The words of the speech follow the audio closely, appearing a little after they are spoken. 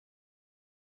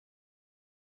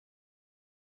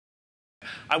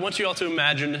I want you all to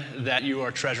imagine that you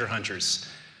are treasure hunters,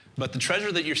 but the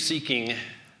treasure that you're seeking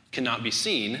cannot be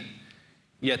seen,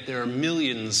 yet there are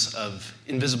millions of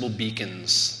invisible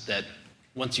beacons that,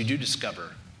 once you do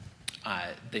discover,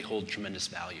 they hold tremendous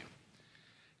value.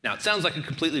 Now, it sounds like a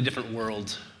completely different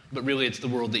world, but really it's the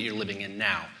world that you're living in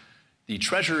now. The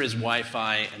treasure is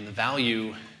Wi-Fi, and the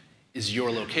value is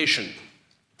your location.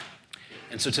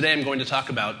 And so today I'm going to talk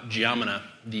about Geomena,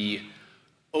 the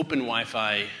open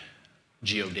Wi-Fi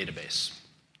geodatabase.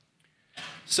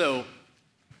 So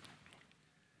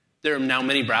there are now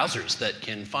many browsers that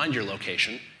can find your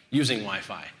location using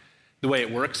Wi-Fi. The way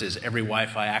it works is every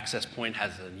Wi-Fi access point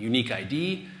has a unique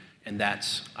ID, and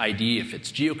that ID, if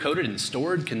it's geocoded and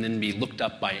stored, can then be looked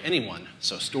up by anyone.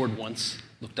 So stored once,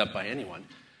 looked up by anyone.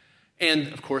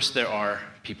 And of course, there are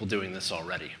people doing this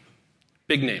already.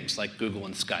 Big names like Google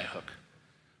and Skyhook.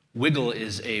 Wiggle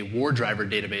is a war driver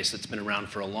database that's been around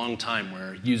for a long time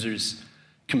where users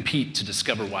compete to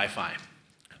discover Wi-Fi.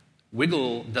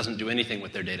 Wiggle doesn't do anything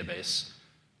with their database.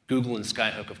 Google and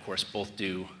Skyhook, of course, both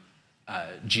do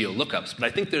geo lookups, but I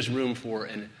think there's room for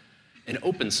an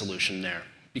open solution there,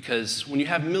 because when you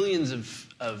have millions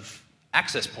of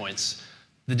access points,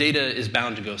 the data is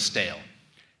bound to go stale.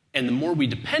 And the more we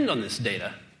depend on this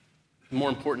data, the more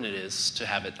important it is to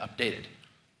have it updated.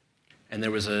 And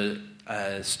there was a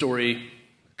story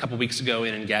a couple weeks ago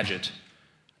in Engadget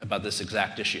about this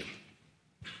exact issue.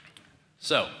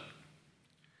 So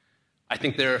I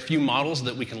think there are a few models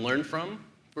that we can learn from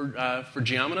for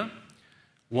Geomena.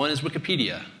 One is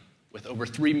Wikipedia, with over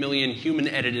 3 million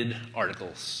human-edited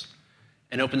articles,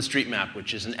 and OpenStreetMap,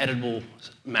 which is an editable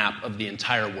map of the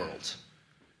entire world.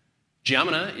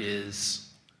 Geomena is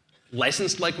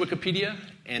licensed like Wikipedia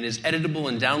and is editable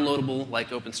and downloadable like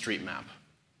OpenStreetMap.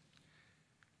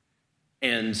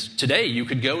 And today, you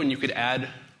could go and you could add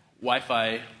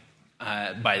Wi-Fi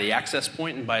by the access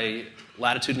point and by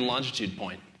latitude and longitude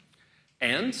point.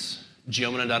 And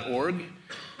Geomena.org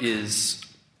is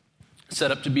set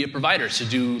up to be a provider to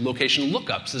do location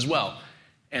lookups as well.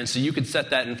 And so you could set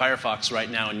that in Firefox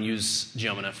right now and use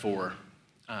Geomena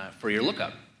for your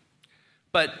lookup.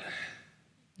 But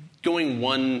going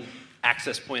one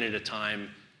access point at a time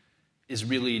is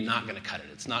really not going to cut it.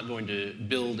 It's not going to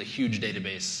build a huge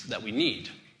database that we need.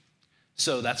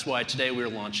 So that's why today we're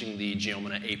launching the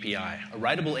Geomena API, a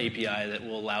writable API that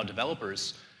will allow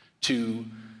developers to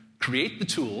create the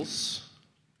tools,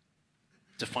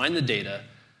 define the data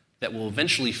that will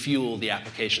eventually fuel the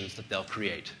applications that they'll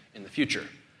create in the future.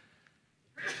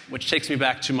 Which takes me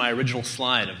back to my original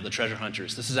slide of the treasure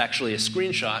hunters. This is actually a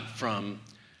screenshot from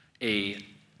a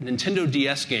Nintendo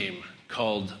DS game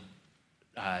called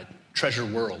Treasure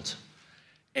World.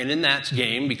 And in that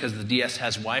game, because the DS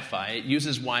has Wi-Fi, it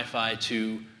uses Wi-Fi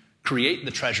to create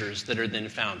the treasures that are then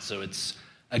found. So it's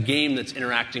a game that's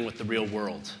interacting with the real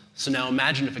world. So now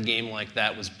imagine if a game like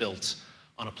that was built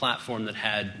on a platform that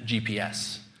had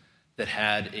GPS, that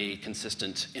had a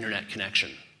consistent internet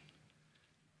connection.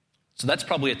 So that's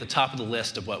probably at the top of the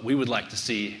list of what we would like to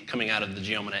see coming out of the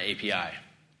Geomena API.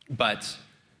 But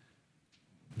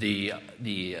the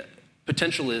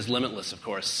potential is limitless, of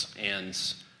course, and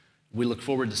we look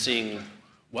forward to seeing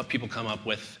what people come up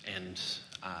with and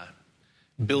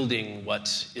building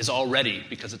what is already,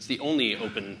 because it's the only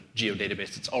open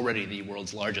geodatabase, it's already the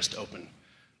world's largest open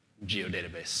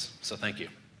geodatabase. So thank you.